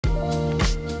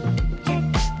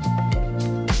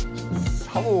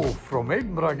So, from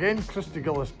Edinburgh again, Christie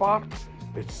Gillies Park,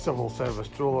 it's Civil Service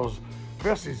Strollers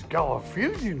versus Gala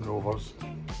Fairydean Rovers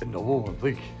in the Lowland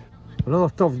League.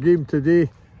 Another tough game today.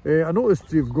 I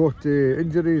noticed you've got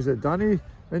injuries at Danny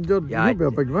injured. Yeah, Will be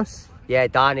a big miss. Yeah,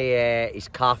 Danny, his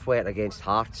calf went against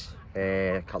Hearts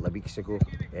a couple of weeks ago.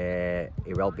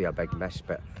 He will be a big miss,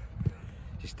 but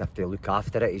just have to look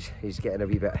after it. He's getting a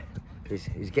wee bit.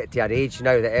 He's getting to an age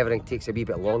now that everything takes a wee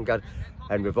bit longer,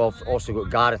 and we've also got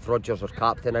Gareth Rogers, our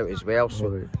captain, out as well. So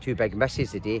right. Two big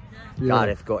misses today. Yeah.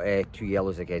 Gareth got 2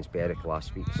 yellows against Berwick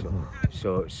last week, so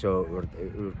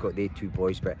we've got the 2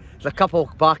 boys. But there's a couple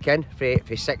back in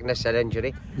for sickness and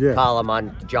injury. Yeah. Callum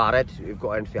and Jared, we've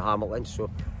got in for Hamilton. So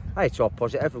it's all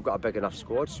positive. We've got a big enough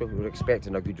squad, so we're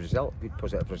expecting a good result, good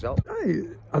positive result.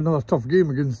 Another tough game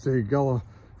against Gala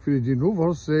Fairydean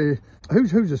Rovers.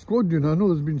 How's the squad doing? I know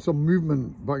there's been some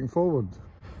movement back and forward.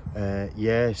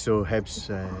 Yeah, so Hibs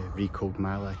recalled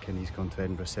Malik and he's gone to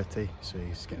Edinburgh City, so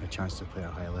he's getting a chance to play at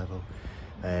a high level.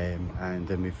 And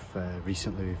then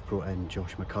recently we've brought in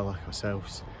Josh McCulloch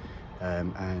ourselves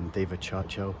and David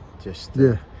Churchill just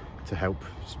to help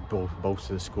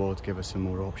bolster the squad, give us some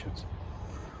more options.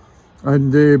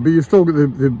 And but you've still got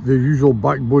the usual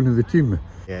backbone of the team.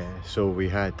 Yeah, so we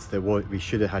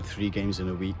should have had 3 games in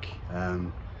a week.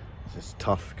 It's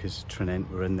tough because Trinent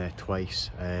were in there twice.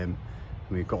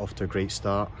 We got off to a great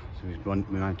start. So we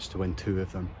managed to win 2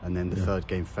 of them, and then the 3rd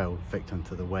game fell victim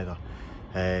to the weather.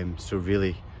 So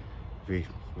really, we're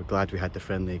glad we had the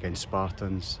friendly against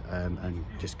Spartans, and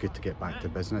just good to get back to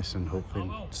business and hopefully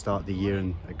start the year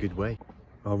in a good way.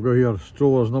 I've got here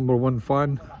Strollers #1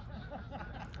 fan.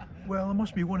 Well, I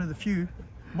must be one of the few.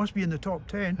 Must be in the top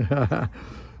 10.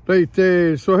 Right,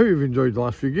 so how have you enjoyed the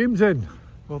last few games then?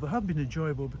 Well, they have been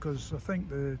enjoyable because I think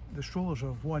the Strollers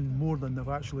have won more than they've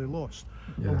actually lost.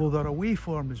 Yeah. Although their away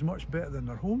form is much better than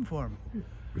their home form.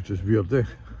 Which is weird, eh?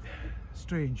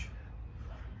 Strange.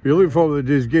 We're looking forward to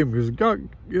today's game because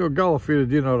Gala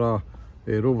Fairydean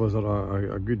Rovers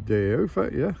are a good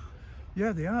outfit, yeah?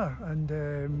 Yeah, they are,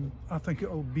 and I think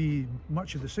it'll be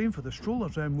much of the same for the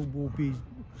Strollers, and we'll be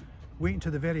waiting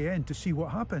to the very end to see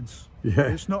what happens. Yeah.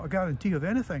 It's not a guarantee of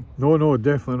anything. No,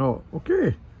 definitely not.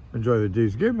 Okay, enjoy the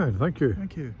day's game then, thank you.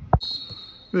 Thank you.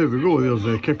 There we go, there's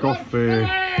a kick-off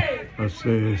as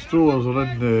Strollers are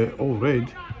in all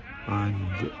red,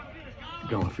 and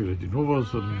Gala Fairydean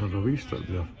Rovers are in the wee strip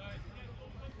there.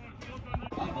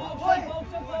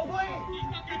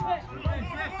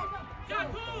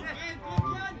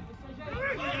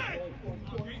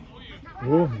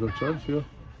 Oh, there's a chance here.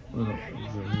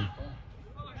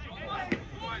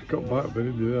 Cut back, but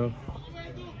into there.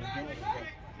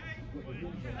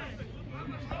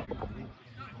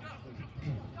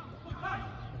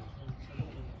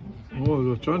 Oh,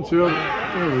 there's a chance here.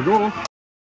 There we go.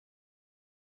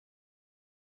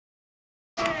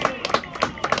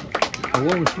 A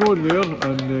long throw in there,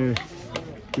 and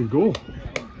we go.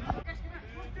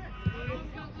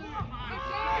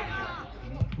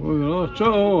 Oh, another shot.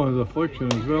 Oh, a deflection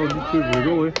as well. Good save for the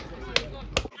goalie.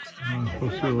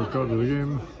 First yellow card of the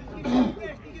game.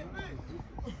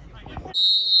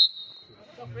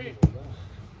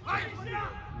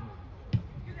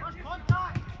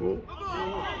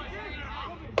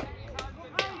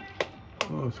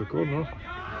 Oh, it's a corner.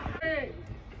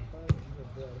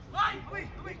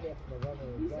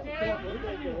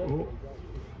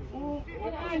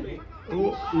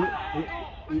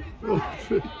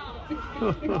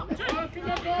 I'm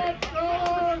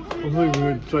not even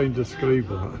going to try and describe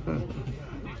that.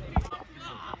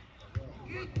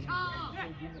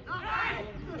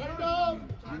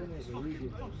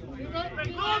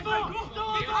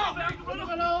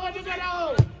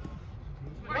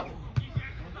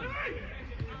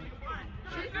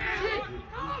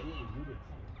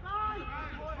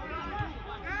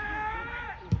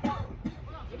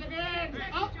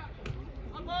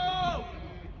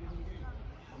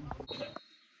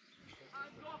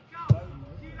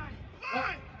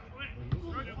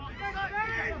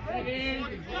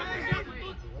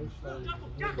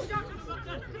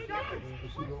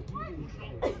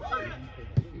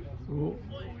 Oh.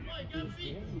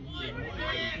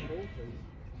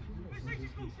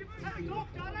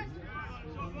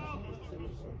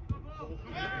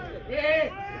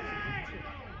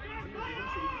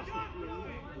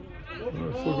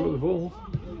 I've still got the ball.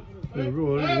 There we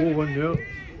go, low one there.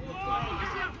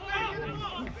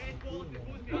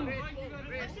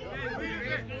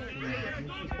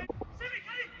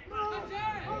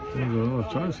 There's another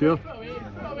chance here.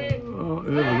 Oh,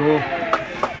 there we go.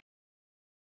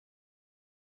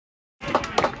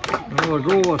 Another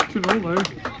goal, that's 2-0 now.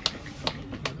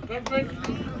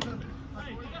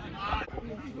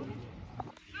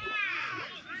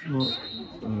 No,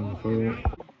 foul.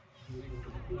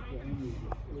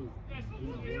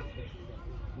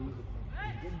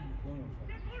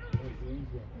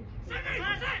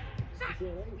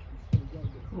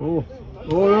 Oh,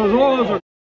 there's a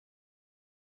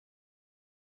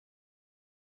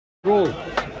goal.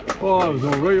 Oh, that was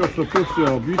all right off the post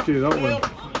there. Beauty, that one.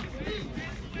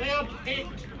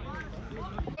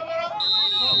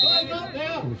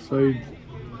 Inside.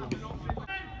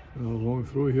 A long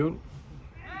throw here.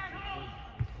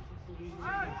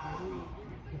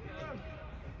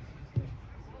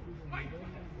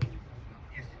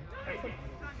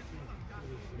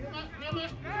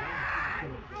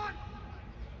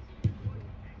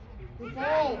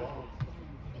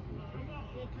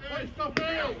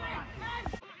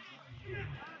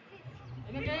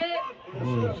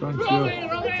 Oh, chance here.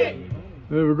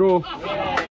 There we go.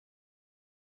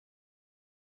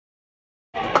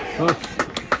 That's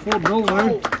 4-0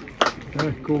 now.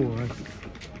 Yeah, cool, right.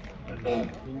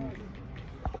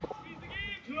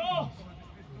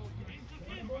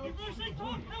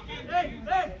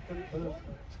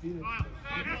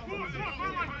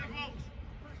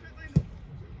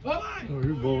 Oh,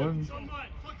 good ball in.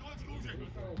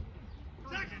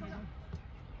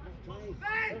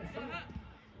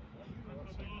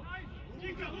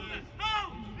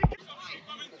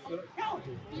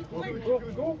 Oh, there we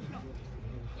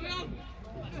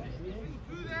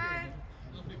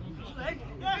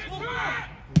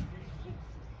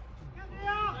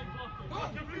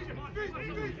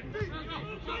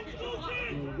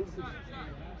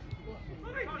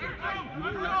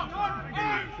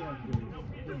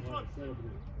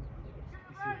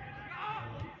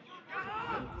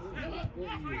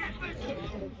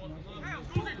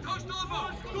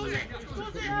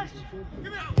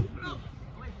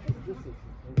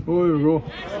go.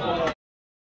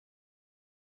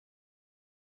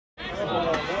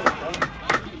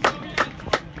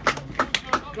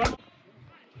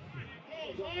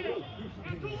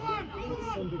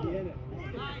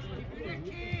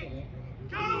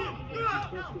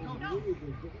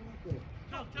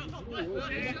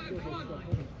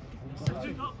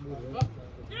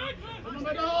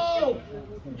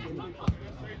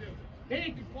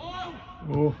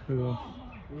 Oh, yeah.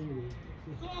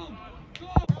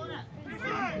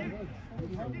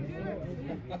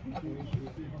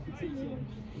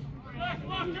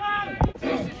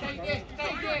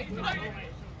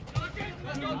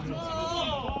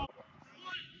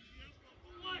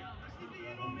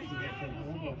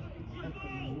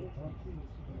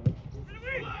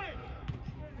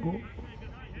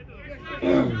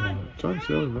 Chance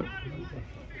there, isn't it?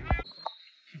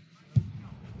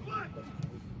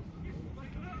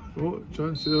 Oh,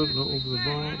 chance there, not over the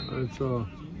bar. It's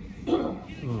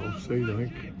offside, I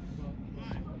think.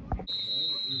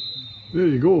 There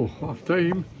you go, half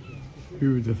time.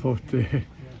 Who would have thought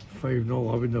 5-0?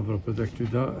 I would never have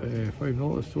predicted that.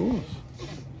 5-0 to Strollers.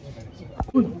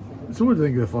 So what do you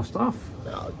think of the first half?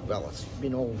 Well, it's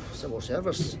been all civil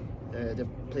service. They've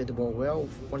played the ball well,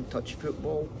 one-touch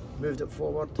football, moved it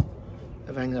forward.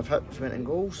 Everything they've hit went in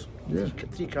goals. Yeah.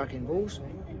 Three cracking goals.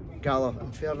 Gala,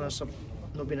 in fairness, have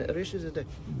not been at the races today.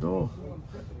 No.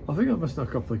 I think I'm missing a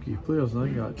couple of key players, and I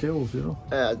think that tells, you know.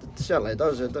 It certainly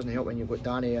does. It doesn't help when you've got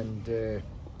Danny and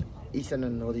Ethan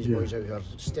and all these boys out here,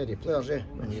 steady players,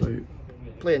 when you're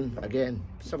playing again.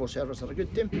 Civil service are a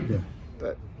good team,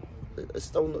 but it's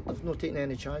still they've not taken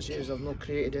any chances, they've not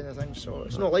created anything, so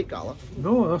it's not like Gala.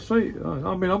 No, that's right.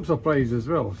 I mean, I'm surprised as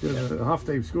well. At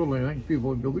half-time scoreline, I think people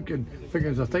would be looking,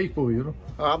 thinking it's a typo, you know.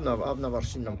 I've never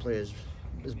seen them play as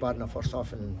bad in the first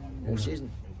half in all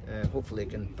season. Hopefully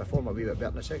they can perform a wee bit better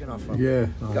in the second half.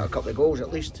 Got a couple of goals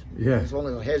at least. Yeah. As long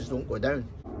as their heads don't go down.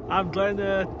 I'm Glenn,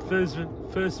 first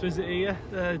visit here.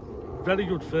 Very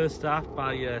good first half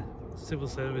by Civil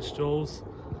Service Strollers.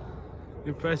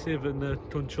 Impressive and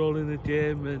controlling the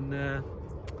game, and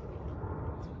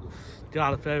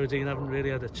Gala Fairydean haven't really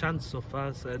had a chance so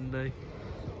far, and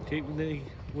keeping the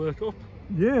work up.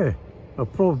 Yeah,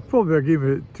 probably a game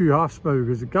of two halves now,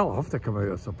 because the Gala have to come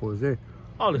out, I suppose, eh?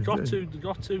 Oh, they've got to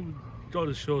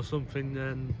show something,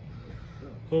 and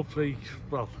hopefully,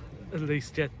 well, at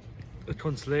least get a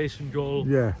consolation goal,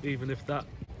 even if that.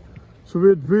 So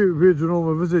where do you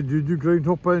normally visit? Do you do ground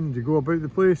hopping? Do you go about the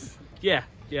place? Yeah.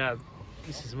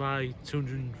 This is my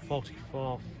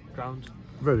 244th ground.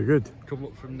 Very good. Come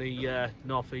up from the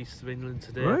northeast of England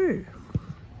today. Right.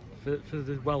 For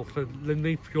the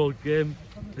Leaf game.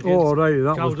 Oh right,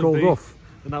 that was called off.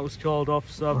 And that was called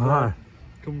off, so I've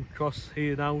come across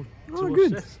here now to watch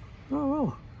good. This. Oh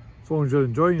well, as long as you're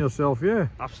enjoying yourself, yeah.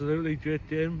 Absolutely, great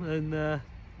game, and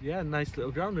nice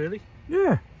little ground really.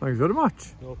 Yeah, thanks very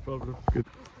much. No problem. Good.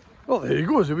 Well, there you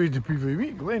go, it's a wee PV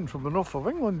meet. Glenn from the north of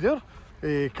England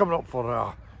there, coming up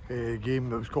for a game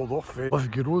that was called off.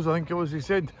 Lisgy Rose, I think it was, he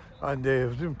said, and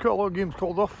there's been quite a lot of games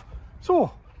called off,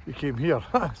 so he came here.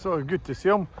 So good to see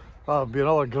him. That'll be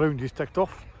another ground he's ticked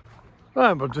off.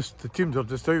 And we're just, the teams are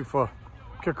just out for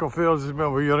kick-off there as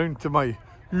well. We're around to my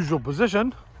usual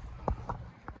position.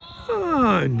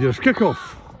 And there's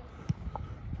kick-off.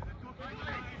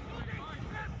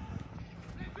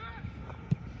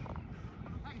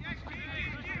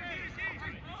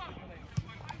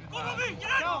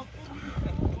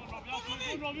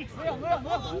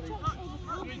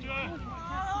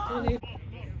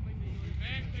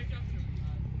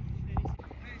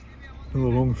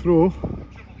 Another long throw.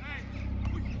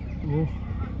 Oh.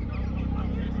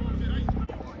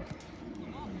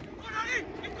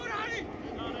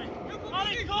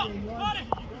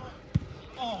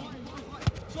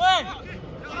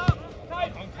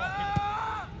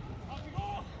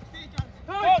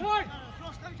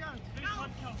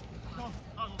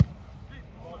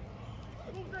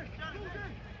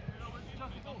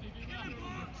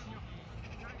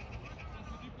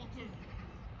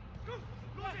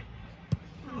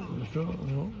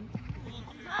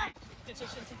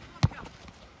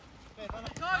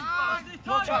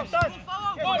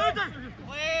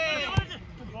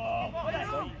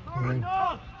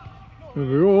 There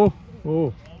we go.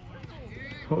 Oh,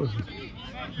 that was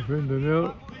defending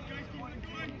there.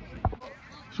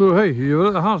 So hey, you were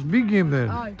at the Hearts B game then?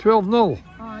 12-0.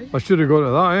 I should have gone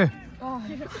to that,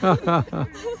 eh?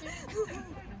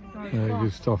 Yeah,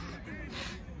 good stuff.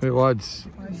 Right lads,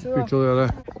 speak to you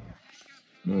later.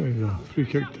 There's a free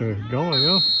kick to Gala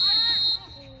there.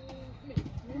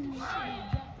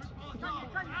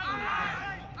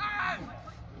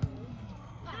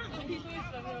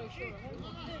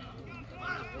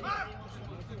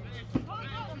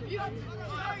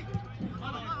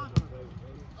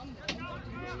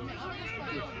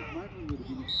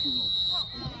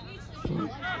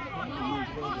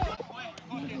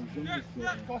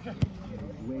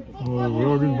 Oh,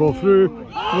 we're getting ball through.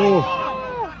 Oh,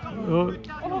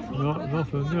 no,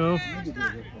 nothing there.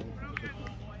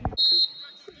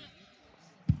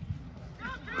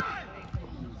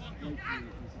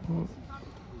 Oh,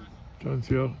 chance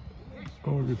here.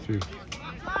 Oh, good save.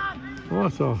 Well,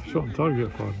 that's a shot on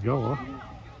target for Gala.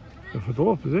 If it's a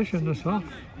lot of possession this half.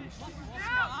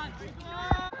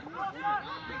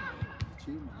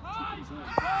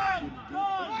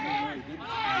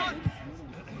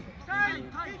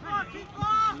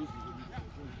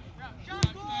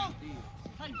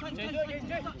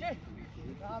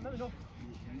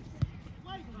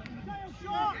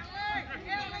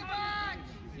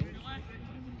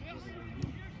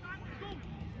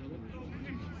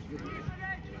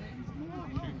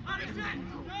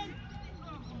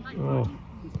 Oh.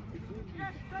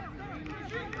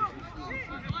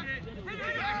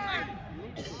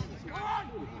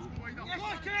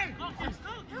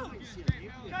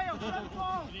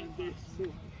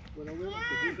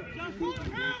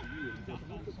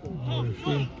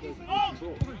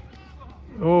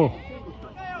 Oh.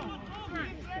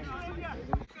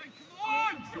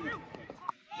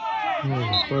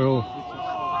 Oh, well.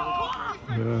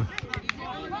 Yeah.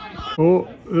 Oh,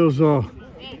 there's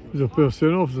a player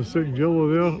sent off, the second yellow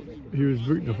there. He was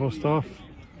booked in the first half.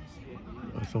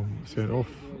 That's him sent off.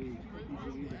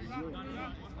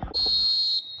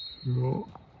 Oh.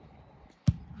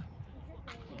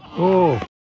 Oh!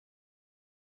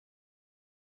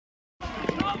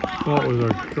 That was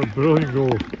a brilliant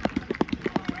goal.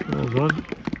 Well done.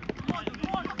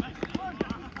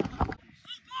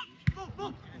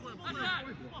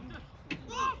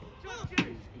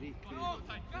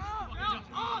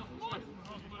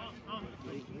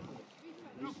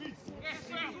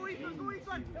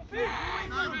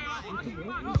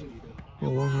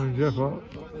 Well, long range effort.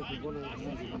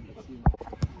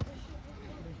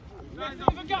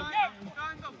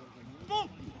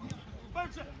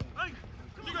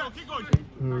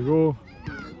 There we go.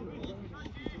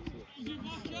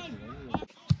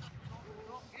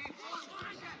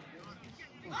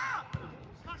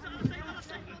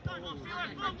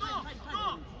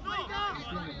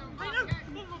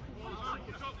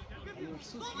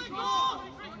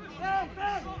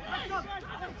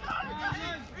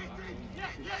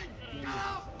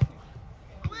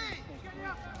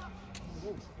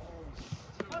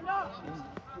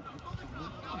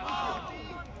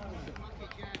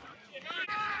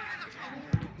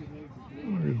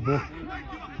 Good ball.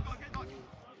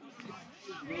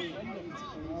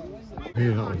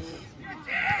 Yeah, that was.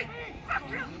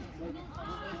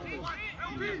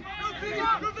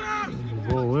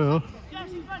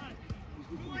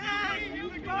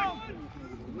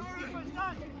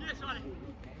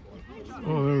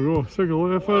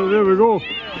 single effort, there we go.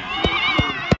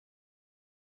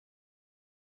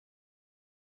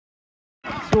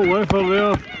 So effort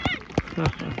there.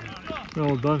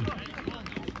 Well done.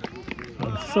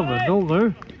 7-0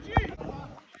 now.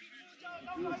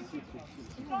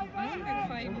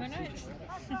 5 minutes.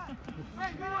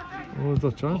 Oh,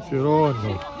 there's a chance here. Oh,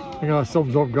 no. I think that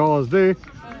sums up Gala's day. Oh,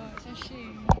 it's a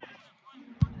shame.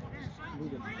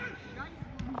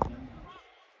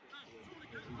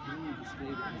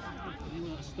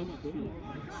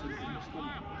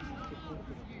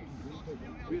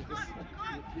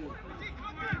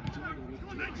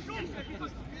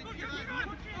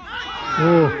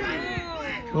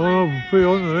 Oh, put it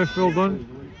on the ref, well done.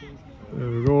 There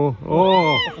we go.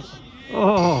 Oh,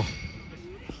 oh.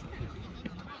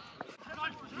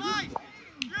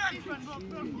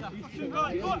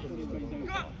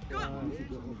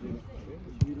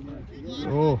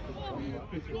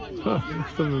 Oh,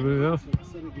 still a bit there.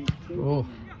 Oh.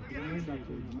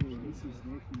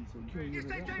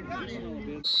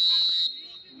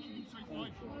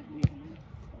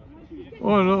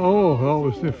 Oh no, oh, that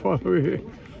was too far away.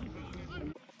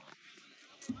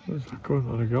 There's the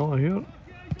corner of the Gala here.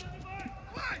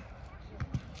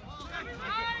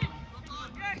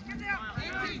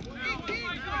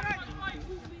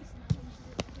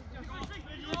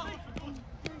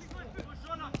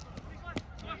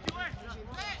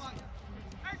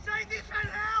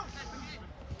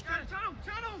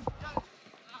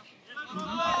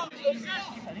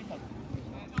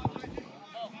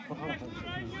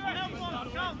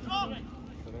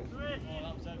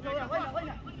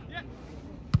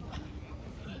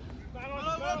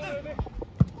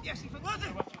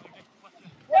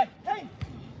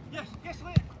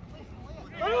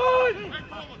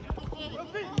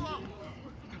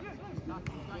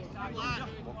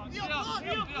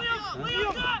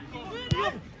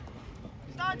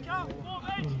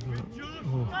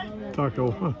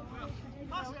 Tackle.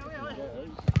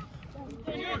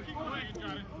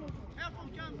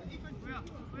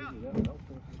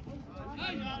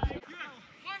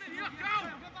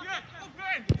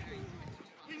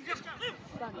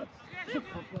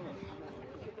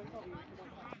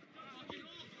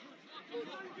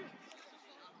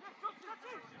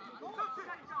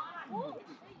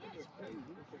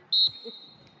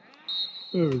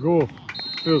 There we go.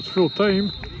 There's full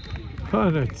time,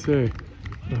 and it's an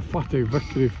emphatic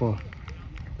victory for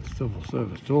the Civil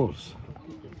Service Strollers.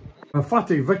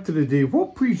 Emphatic victory day.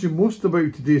 What pleased you most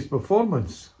about today's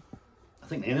performance? I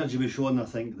think the energy was shown. I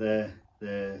think the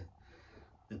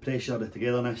pressure, the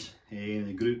togetherness,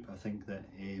 the group. I think that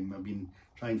I've been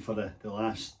trying for the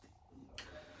last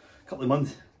couple of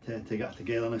months to get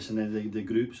togetherness and the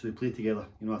groups. They play together.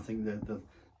 You know, I think they're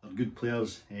good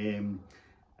players.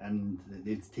 And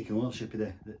they've taken ownership of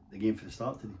the game for the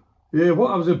start today. Yeah, what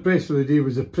I was impressed with today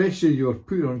was the pressure you were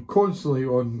putting on constantly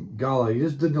on Gala. You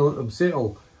just didn't let them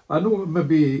settle. I know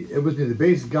maybe it wasn't the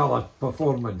best Gala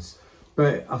performance,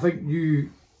 but I think you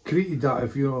created that,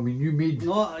 if you know what I mean. You made...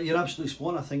 No, you're absolutely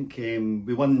spot on. I think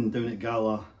we won down at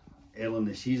Gala early in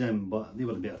the season, but they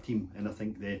were a better team, and I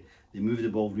think they moved the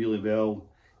ball really well.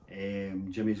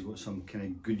 Jimmy's got some kind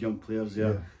of good young players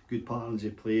there, yeah. Good patterns they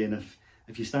play, and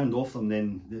if you stand off them,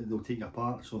 then they'll take you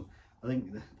apart. So I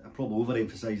think I probably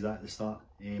overemphasised that at the start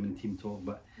in the team talk,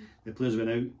 but the players went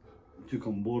out, took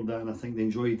on board that, and I think they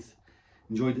enjoyed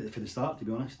it for the start, to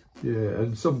be honest. Yeah,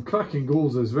 and some cracking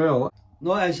goals as well.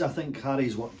 No, it is. I think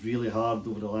Harry's worked really hard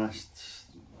over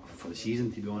for the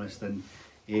season, to be honest, and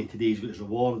today he's got his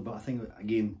reward. But I think,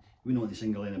 again, we don't want to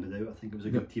single anybody out. I think it was a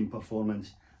good team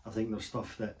performance. I think there's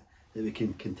stuff that we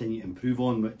can continue to improve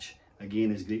on, which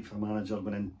again is great for a manager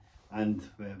winning, and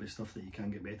stuff that you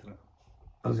can get better at.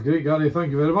 That's great, Gary.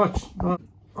 Thank you very much.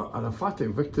 An emphatic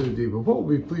victory day, but what will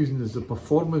be pleasing is the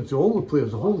performance of all the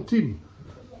players, the whole team.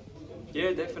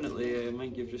 Yeah, definitely. I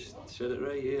think you've just said it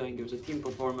right. Yeah, I think it was a team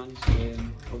performance.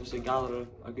 Obviously, Gala are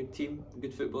a good team, a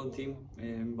good footballing team,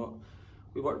 but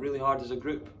we worked really hard as a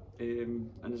group. And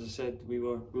as I said, we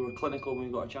were clinical when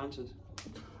we got our chances.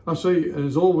 That's right, and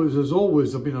as always,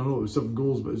 I mean, I know it was 7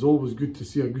 goals, but it's always good to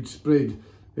see a good spread,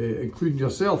 including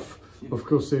yourself, of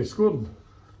course, scoring.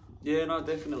 Yeah, no,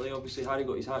 definitely. Obviously, Harry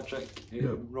got his hat-trick,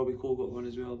 Robbie Cole got one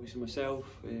as well, obviously myself.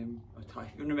 I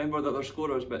can remember that they're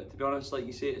scorers, but to be honest, like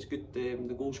you say, it's good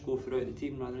the goals go throughout the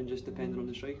team rather than just depending on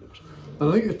the strikers. And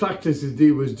I think the tactics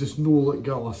today was just no let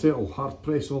Gala settle, hard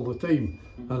press all the time.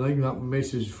 And I think that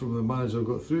message from the manager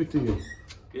got through to you.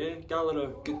 Yeah, Gala are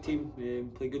a good team,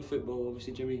 play good football.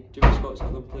 Obviously Jimmy Scott's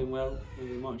got them playing well,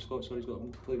 Martin Scott's got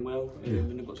them playing well,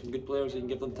 and they've got some good players. They can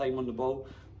give them time on the ball.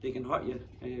 they can hurt you.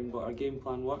 But our game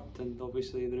plan worked, and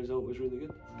obviously the result was really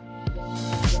good.